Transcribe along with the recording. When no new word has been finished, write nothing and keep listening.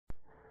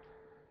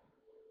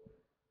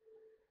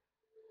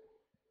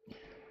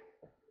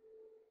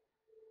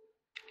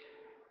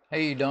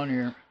Hey, down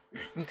here.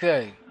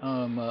 Okay,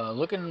 I'm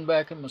looking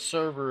back at my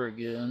server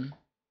again,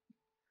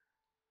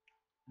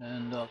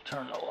 and I'll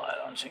turn the light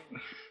on.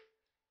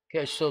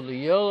 Okay, so the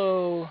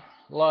yellow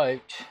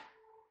light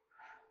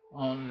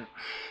on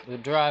the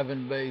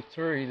drive-in bay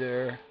 3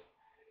 there,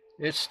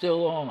 it's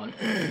still on.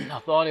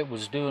 I thought it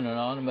was doing an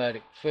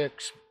automatic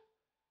fix,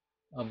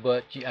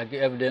 but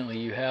evidently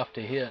you have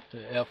to hit the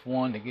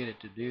F1 to get it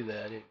to do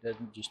that. It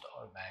doesn't just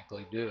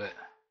automatically do it.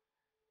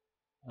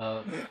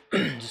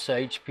 Just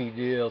HP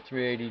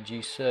DL380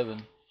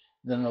 G7.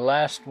 Then the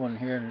last one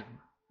here,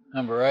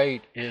 number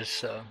 8,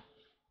 is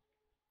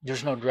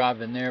there's no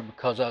drive in there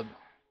because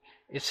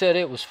it said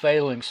it was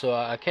failing, so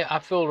I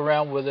fooled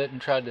around with it and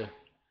tried to.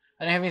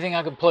 I didn't have anything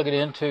I could plug it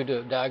into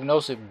to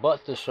diagnose it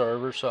but the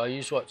server, so I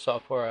used what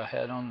software I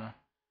had on the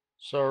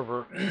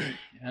server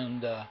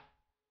and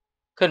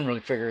couldn't really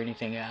figure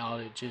anything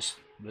out.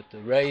 But the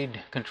RAID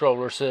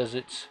controller says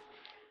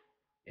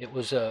it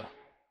was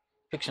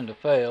fixing to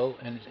fail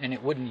and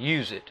it wouldn't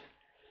use it.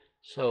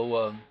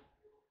 So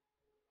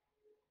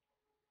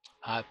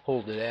I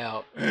pulled it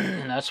out,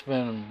 and that's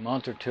been a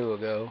month or two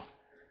ago.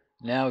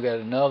 Now we got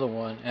another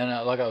one, and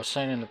like I was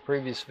saying in the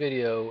previous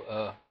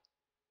video,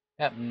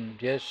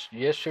 happened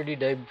yesterday,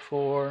 day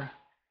before,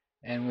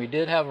 and we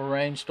did have a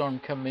rainstorm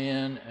come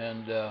in,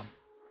 and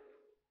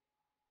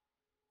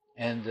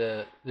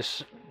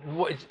this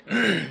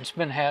it's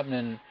been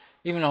happening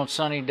even on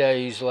sunny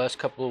days the last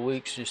couple of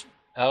weeks. Just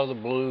out of the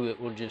blue, it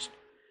will just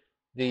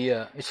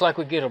it's like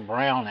we get a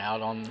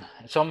brownout on.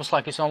 It's almost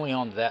like it's only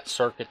on that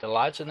circuit. The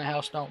lights in the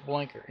house don't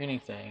blink or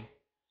anything.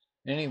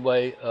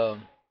 Anyway,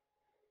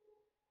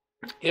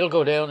 it'll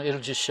go down.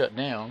 It'll just shut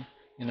down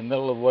in the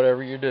middle of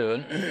whatever you're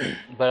doing.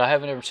 But I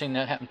haven't ever seen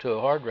that happen to a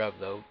hard drive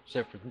though,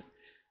 except for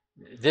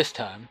this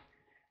time.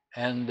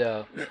 And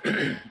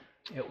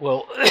it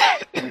will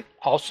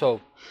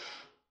also.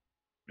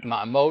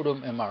 My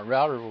modem and my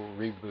router will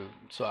reboot.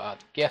 So I'm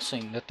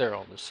guessing that they're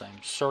on the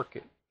same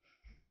circuit.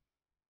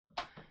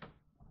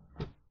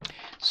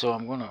 So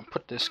I'm going to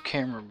put this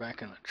camera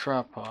back in the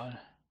tripod,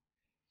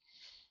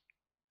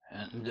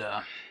 and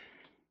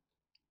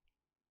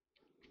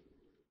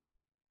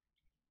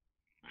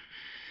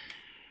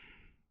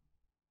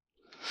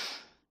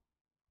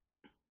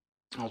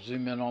I'll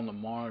zoom in on the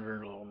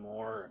monitor a little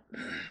more.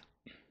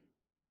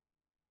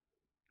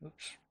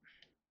 Oops.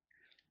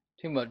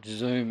 Too much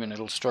zoom and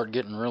it'll start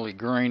getting really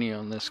grainy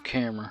on this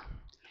camera.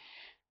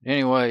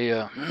 Anyway,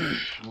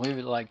 leave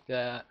it like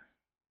that.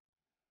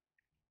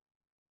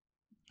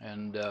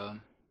 And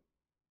trying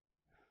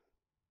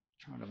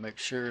to make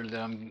sure that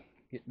I'm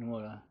getting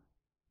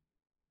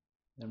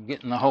I'm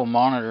getting the whole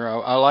monitor.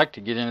 I like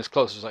to get in as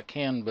close as I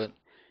can, but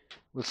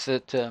with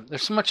it,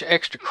 there's so much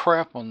extra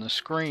crap on the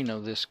screen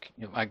of this.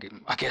 I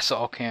guess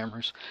all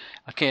cameras.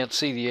 I can't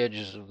see the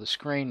edges of the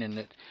screen,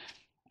 and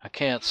I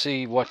can't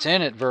see what's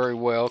in it very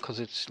well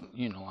because it's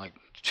like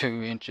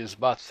 2 inches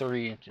by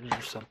 3 inches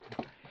or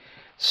something.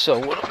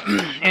 So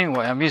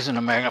anyway, I'm using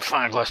a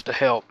magnifying glass to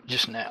help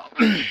just now.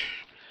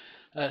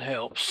 That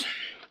helps.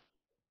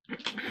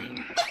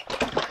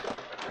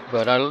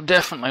 But I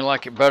definitely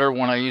like it better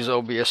when I use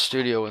OBS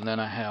Studio and then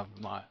I have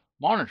my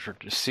monitor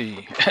to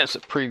see as a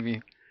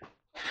preview.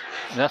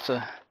 It's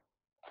a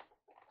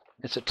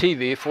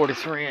TV, a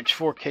 43-inch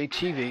 4K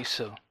TV,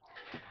 so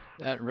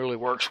that really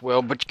works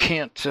well. But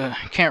you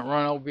can't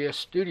run OBS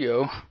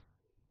Studio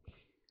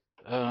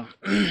when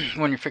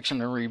you're fixing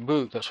to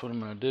reboot. That's what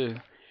I'm going to do.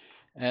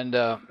 And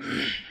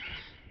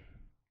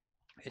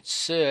it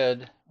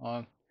said,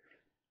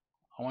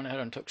 I went ahead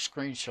and took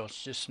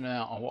screenshots just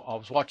now. I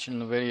was watching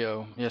the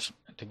video just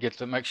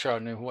to make sure I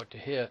knew what to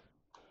hit.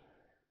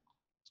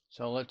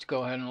 So let's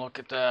go ahead and look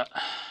at that.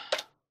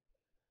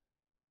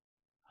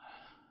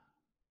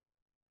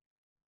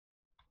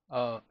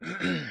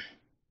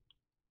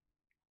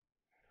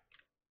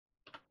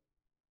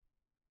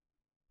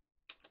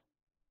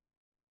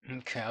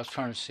 Okay, I was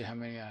trying to see how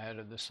many I had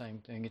of the same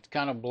thing. It's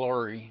kind of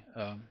blurry.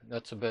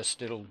 That's the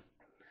best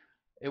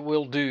it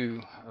will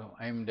do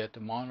aimed at the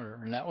monitor,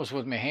 and that was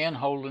with my hand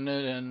holding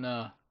it and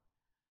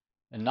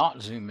not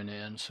zooming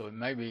in, so it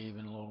may be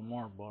even a little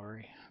more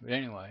blurry. But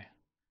anyway,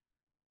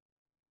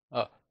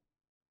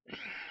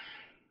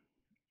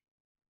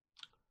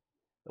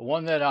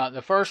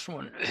 the first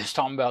one is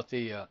talking about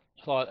the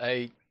slot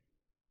 8.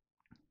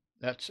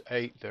 That's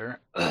 8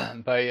 there,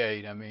 bay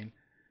 8. I mean,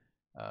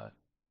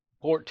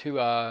 port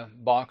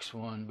 2i, box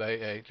 1,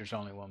 bay 8. There's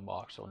only one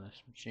box on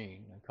this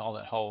machine. They call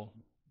that whole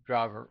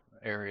driver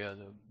area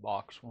the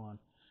box 1.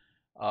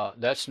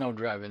 That's no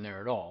drive in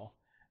there at all.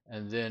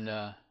 And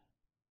then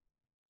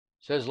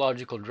says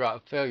logical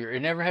drive failure.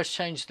 It never has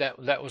changed. That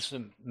was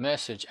the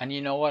message. And you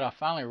know what? I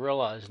finally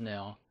realized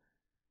now.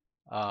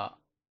 I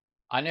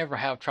never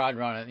have tried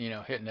running,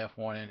 hitting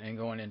F1 and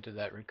going into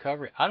that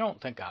recovery. I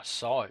don't think I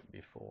saw it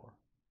before.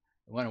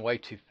 It went way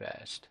too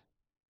fast.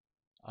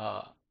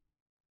 So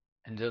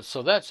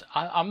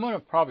I'm going to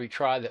probably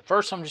try that.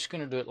 First, I'm just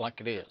going to do it like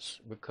it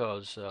is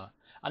because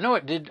I know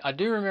it did. I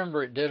do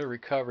remember it did a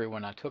recovery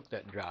when I took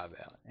that drive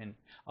out. And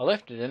I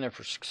left it in there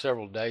for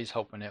several days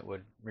hoping it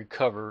would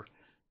recover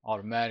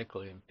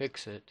automatically and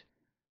fix it.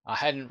 I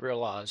hadn't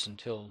realized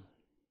until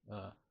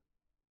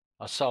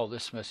I saw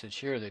this message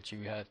here that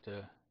you had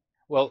to.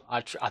 Well,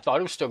 I thought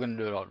it was still going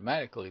to do it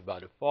automatically by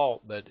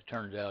default, but it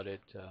turns out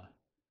it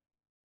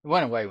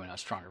went away when I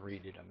was trying to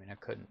read it. I mean, I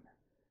couldn't.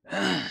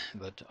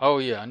 But oh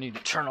yeah, I need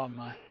to turn on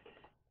my.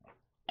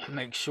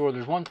 Make sure.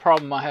 There's one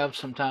problem I have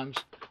sometimes.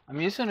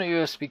 I'm using a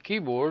USB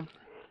keyboard,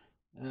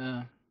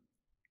 and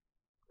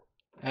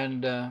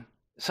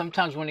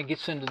sometimes when it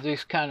gets into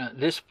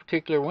this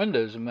particular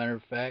window, as a matter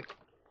of fact,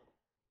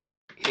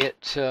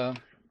 the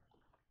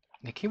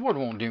keyboard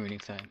won't do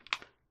anything,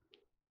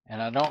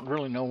 and I don't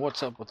really know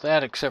what's up with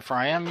that. Except for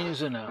I am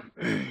using a.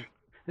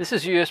 This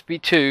is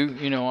USB 2,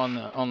 you know,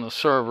 on the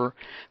server.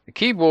 The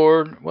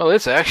keyboard, well,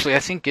 it's actually, I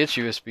think it's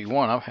USB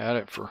 1. I've had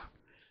it for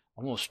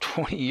almost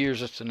 20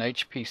 years. It's an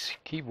HP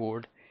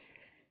keyboard,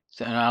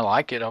 and I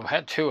like it. I've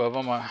had two of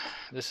them. I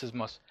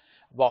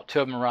bought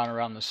two of them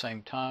around the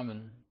same time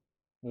and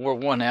wore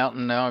one out,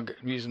 and now I'm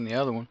using the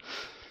other one.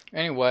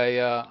 Anyway,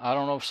 I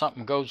don't know if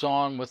something goes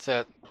on with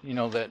that. You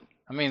know that.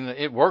 I mean,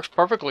 it works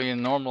perfectly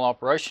in normal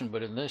operation,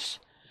 but in this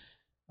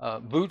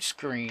boot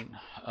screen,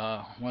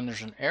 when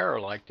there's an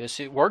error like this,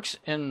 it works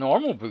in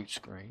normal boot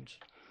screens.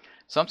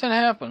 Something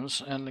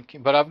happens,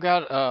 but I've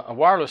got a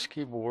wireless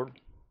keyboard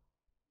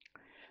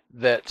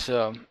that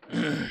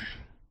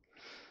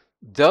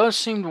does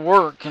seem to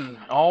work in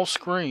all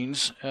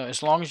screens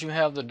as long as you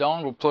have the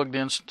dongle plugged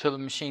into the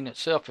machine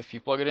itself. If you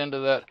plug it into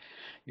that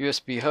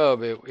USB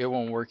hub, it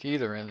won't work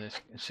either in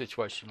this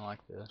situation like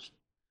this.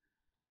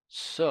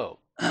 So,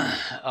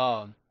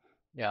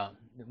 yeah,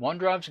 one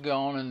drive's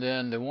gone, and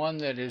then the one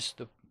that is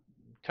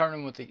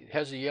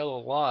has a yellow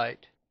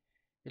light.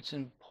 It's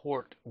in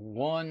port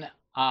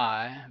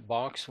 1I,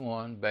 box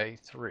 1, bay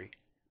 3.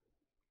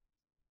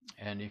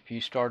 And if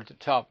you start at the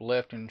top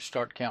left and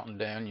start counting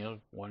down, you know,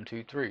 1,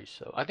 2, 3.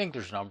 So I think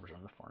there's numbers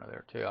on the front of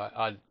there too.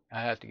 I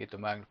have to get the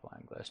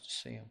magnifying glass to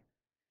see them.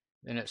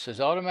 Then it says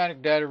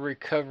automatic data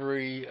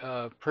recovery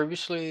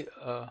previously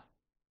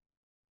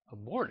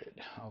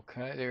aborted.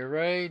 Okay, the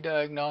array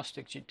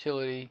diagnostics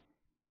utility.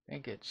 I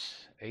think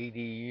it's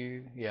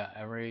ADU. Yeah,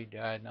 array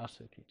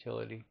diagnostic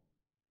utility.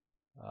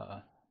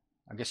 I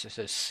guess it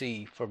says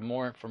C for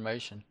more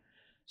information.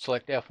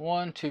 Select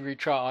F1 to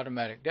retry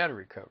automatic data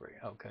recovery.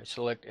 Okay,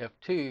 select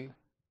F2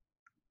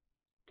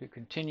 to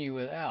continue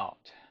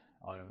without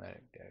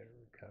automatic data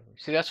recovery.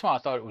 See, that's why I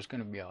thought it was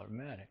going to be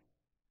automatic.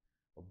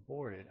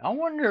 Aborted. I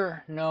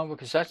wonder, no,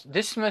 because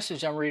this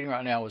message I'm reading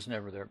right now was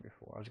never there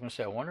before. I was going to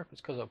say, I wonder if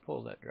it's because I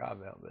pulled that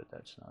drive out, but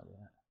that's not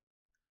it.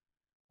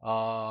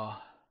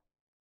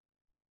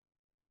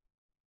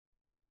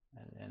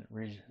 And then,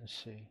 let's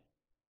see.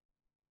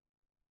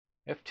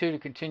 F2 to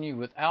continue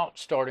without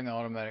starting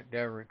automatic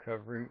data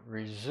recovery.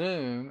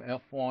 Resume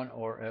F1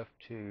 or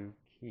F2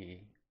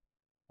 key.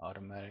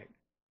 Automatic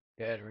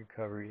data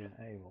recovery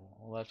enable.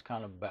 Well, that's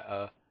kind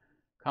of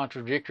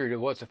contradictory to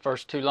what the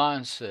first two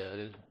lines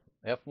said.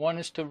 F1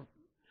 is to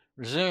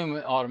resume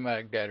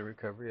automatic data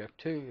recovery.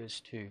 F2 is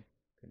to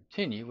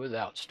continue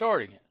without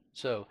starting it.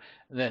 So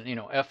then, you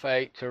know,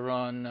 F8 to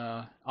run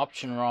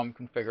option ROM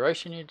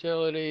configuration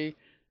utility.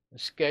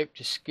 Escape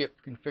to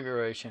skip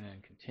configuration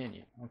and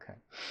continue. Okay.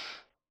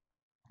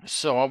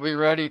 So I'll be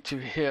ready to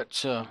hit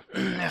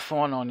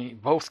F1 on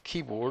both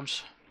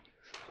keyboards.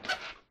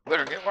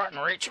 Better get right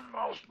and reach them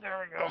both.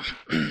 There we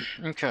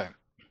go. Okay.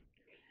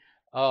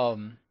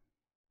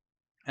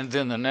 And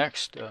then the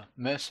next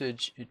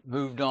message, it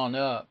moved on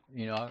up.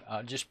 You know,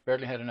 I just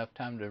barely had enough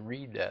time to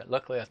read that.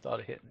 Luckily, I thought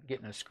of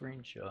getting a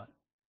screenshot.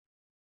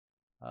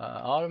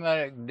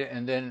 Automatic,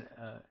 and then,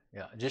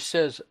 yeah, it just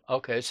says,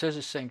 okay, it says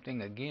the same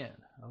thing again.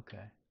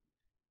 Okay.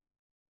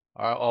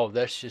 All right, oh,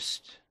 that's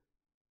just,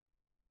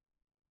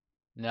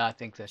 no, I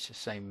think that's the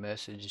same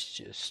message. It's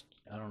just,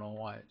 I don't know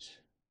why it's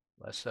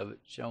less of it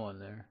showing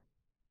there.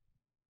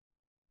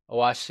 Oh,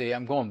 I see.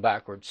 I'm going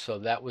backwards. So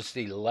that was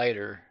the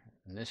later,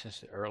 and this is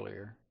the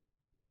earlier.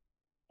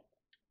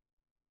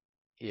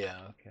 Yeah,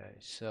 okay.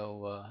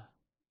 So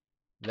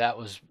that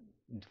was,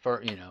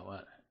 for, you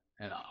know,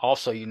 and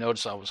also you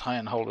notice I was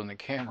hand holding the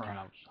camera, and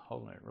I was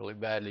holding it really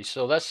badly.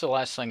 So that's the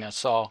last thing I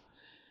saw.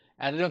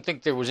 And I don't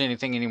think there was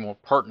anything any more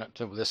pertinent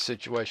to this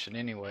situation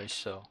anyway,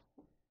 so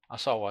I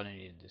saw what I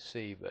needed to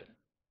see, but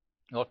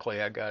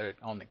luckily I got it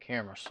on the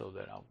camera so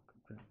that I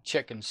could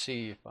check and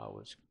see if I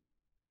was,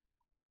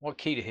 what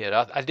key to hit.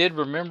 I did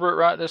remember it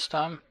right this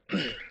time,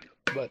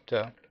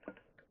 but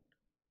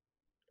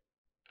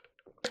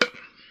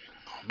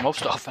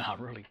most often I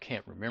really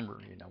can't remember,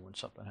 you know, when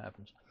something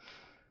happens.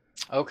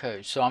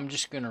 Okay, so I'm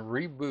just going to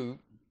reboot,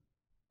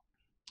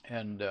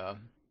 and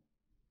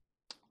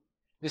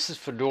this is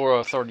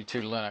Fedora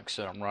 32 Linux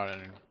that I'm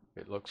running.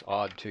 It looks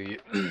odd to you.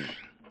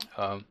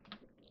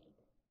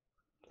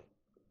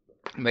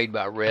 Made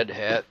by Red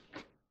Hat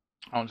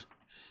on,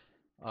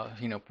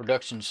 you know,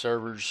 production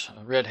servers.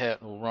 Red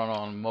Hat will run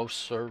on most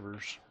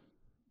servers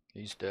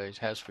these days,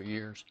 has for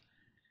years.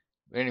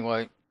 But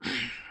anyway,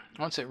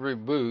 once it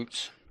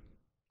reboots,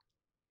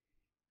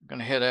 I'm going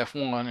to hit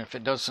F1. If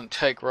it doesn't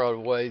take right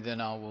away,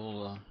 then I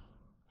will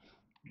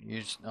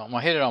I'm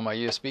gonna hit it on my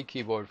USB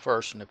keyboard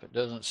first, and if it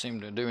doesn't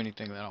seem to do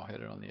anything, then I'll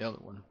hit it on the other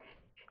one.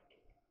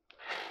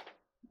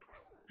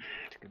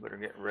 You better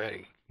get ready.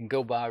 It can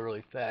go by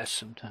really fast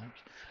sometimes.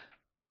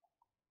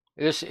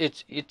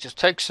 It just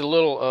takes a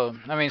little.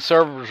 I mean,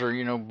 servers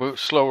are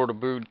slower to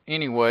boot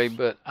anyway,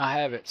 but I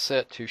have it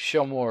set to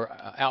show more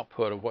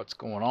output of what's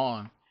going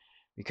on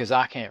because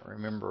I can't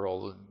remember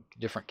all the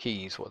different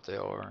keys what they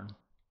are.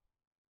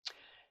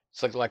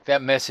 It's like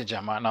that message, I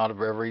might not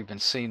have ever even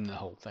seen the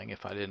whole thing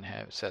if I didn't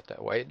have it set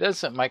that way. It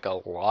doesn't make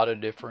a lot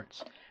of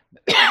difference.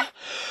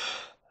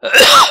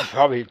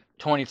 Probably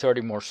 20,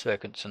 30 more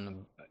seconds in the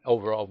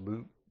overall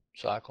boot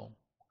cycle.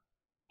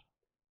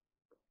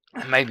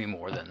 Maybe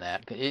more than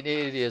that. It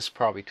is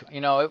probably,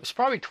 it was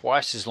probably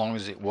twice as long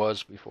as it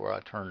was before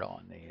I turned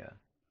on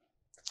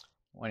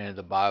went into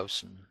the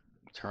BIOS and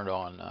turned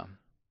on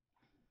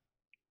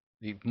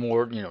the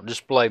more,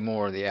 display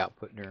more of the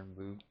output during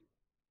boot.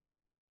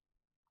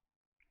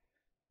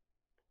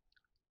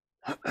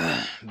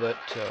 But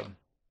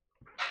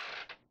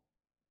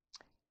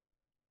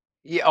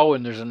yeah. Oh,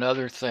 and there's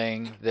another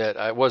thing that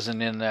I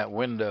wasn't in that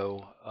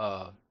window.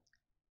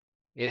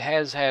 It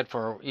has had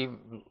for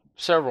even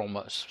several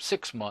months,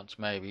 6 months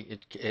maybe.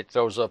 It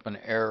throws up an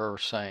error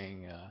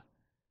saying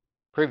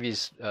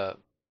previous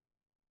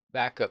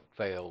backup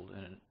failed,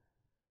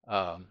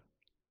 and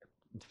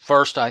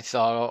first I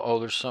thought, oh,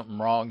 there's something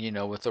wrong,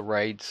 with the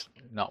RAIDs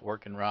not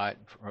working right.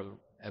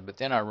 But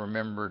then I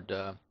remembered.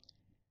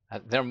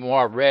 Then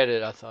more I read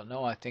it, I thought,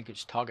 no, I think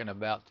it's talking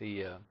about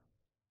the.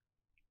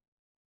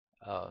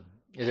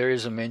 There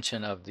is a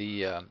mention of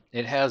the.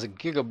 It has a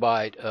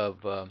gigabyte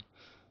of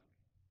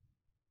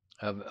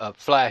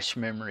flash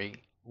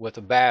memory with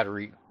a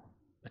battery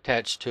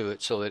attached to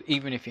it, so that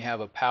even if you have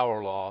a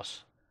power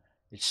loss,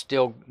 it's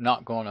still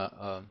not going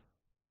to.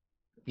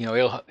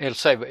 It'll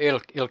save.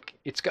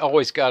 It's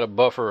always got a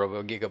buffer of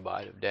a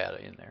gigabyte of data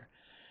in there.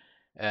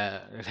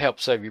 It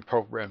helps save your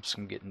programs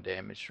from getting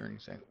damaged or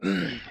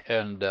anything.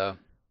 And at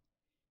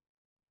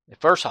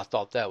first I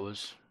thought that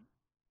was.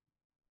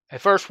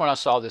 At first, when I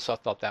saw this, I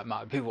thought that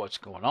might be what's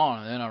going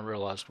on, and then I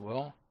realized,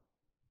 well,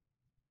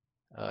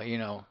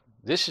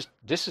 this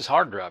is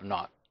hard drive,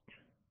 not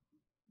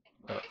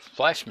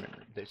flash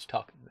memory that it's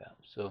talking about.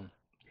 So,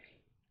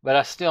 but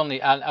I still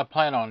need. I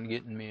plan on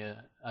getting me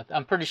a.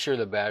 I'm pretty sure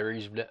the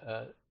battery's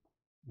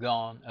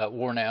gone,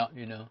 worn out.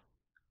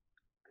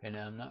 Okay,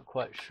 now I'm not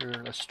quite sure.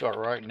 Let's start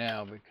right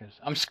now because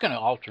I'm just going to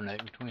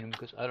alternate between them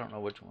because I don't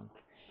know which one's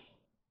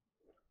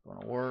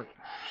going to work.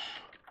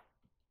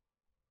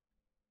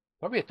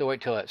 Probably have to wait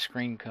till that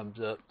screen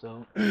comes up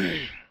though.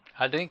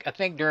 I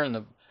think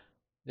during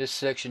this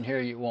section here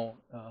it won't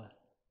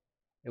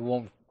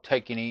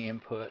take any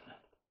input.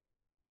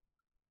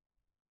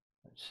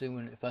 Let's see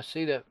if I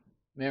see that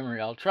memory,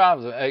 I'll try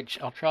the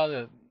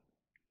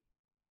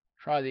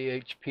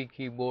HP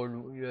keyboard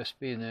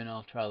USB, and then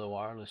I'll try the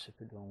wireless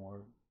if it don't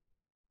work.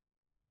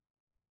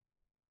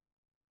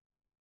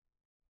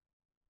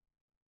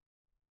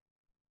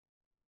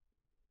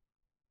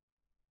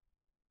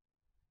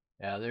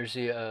 Yeah, there's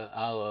the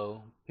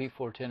ILO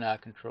P410i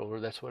controller.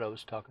 That's what I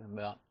was talking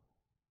about.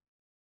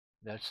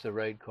 That's the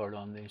RAID card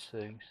on these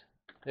things.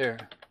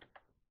 There.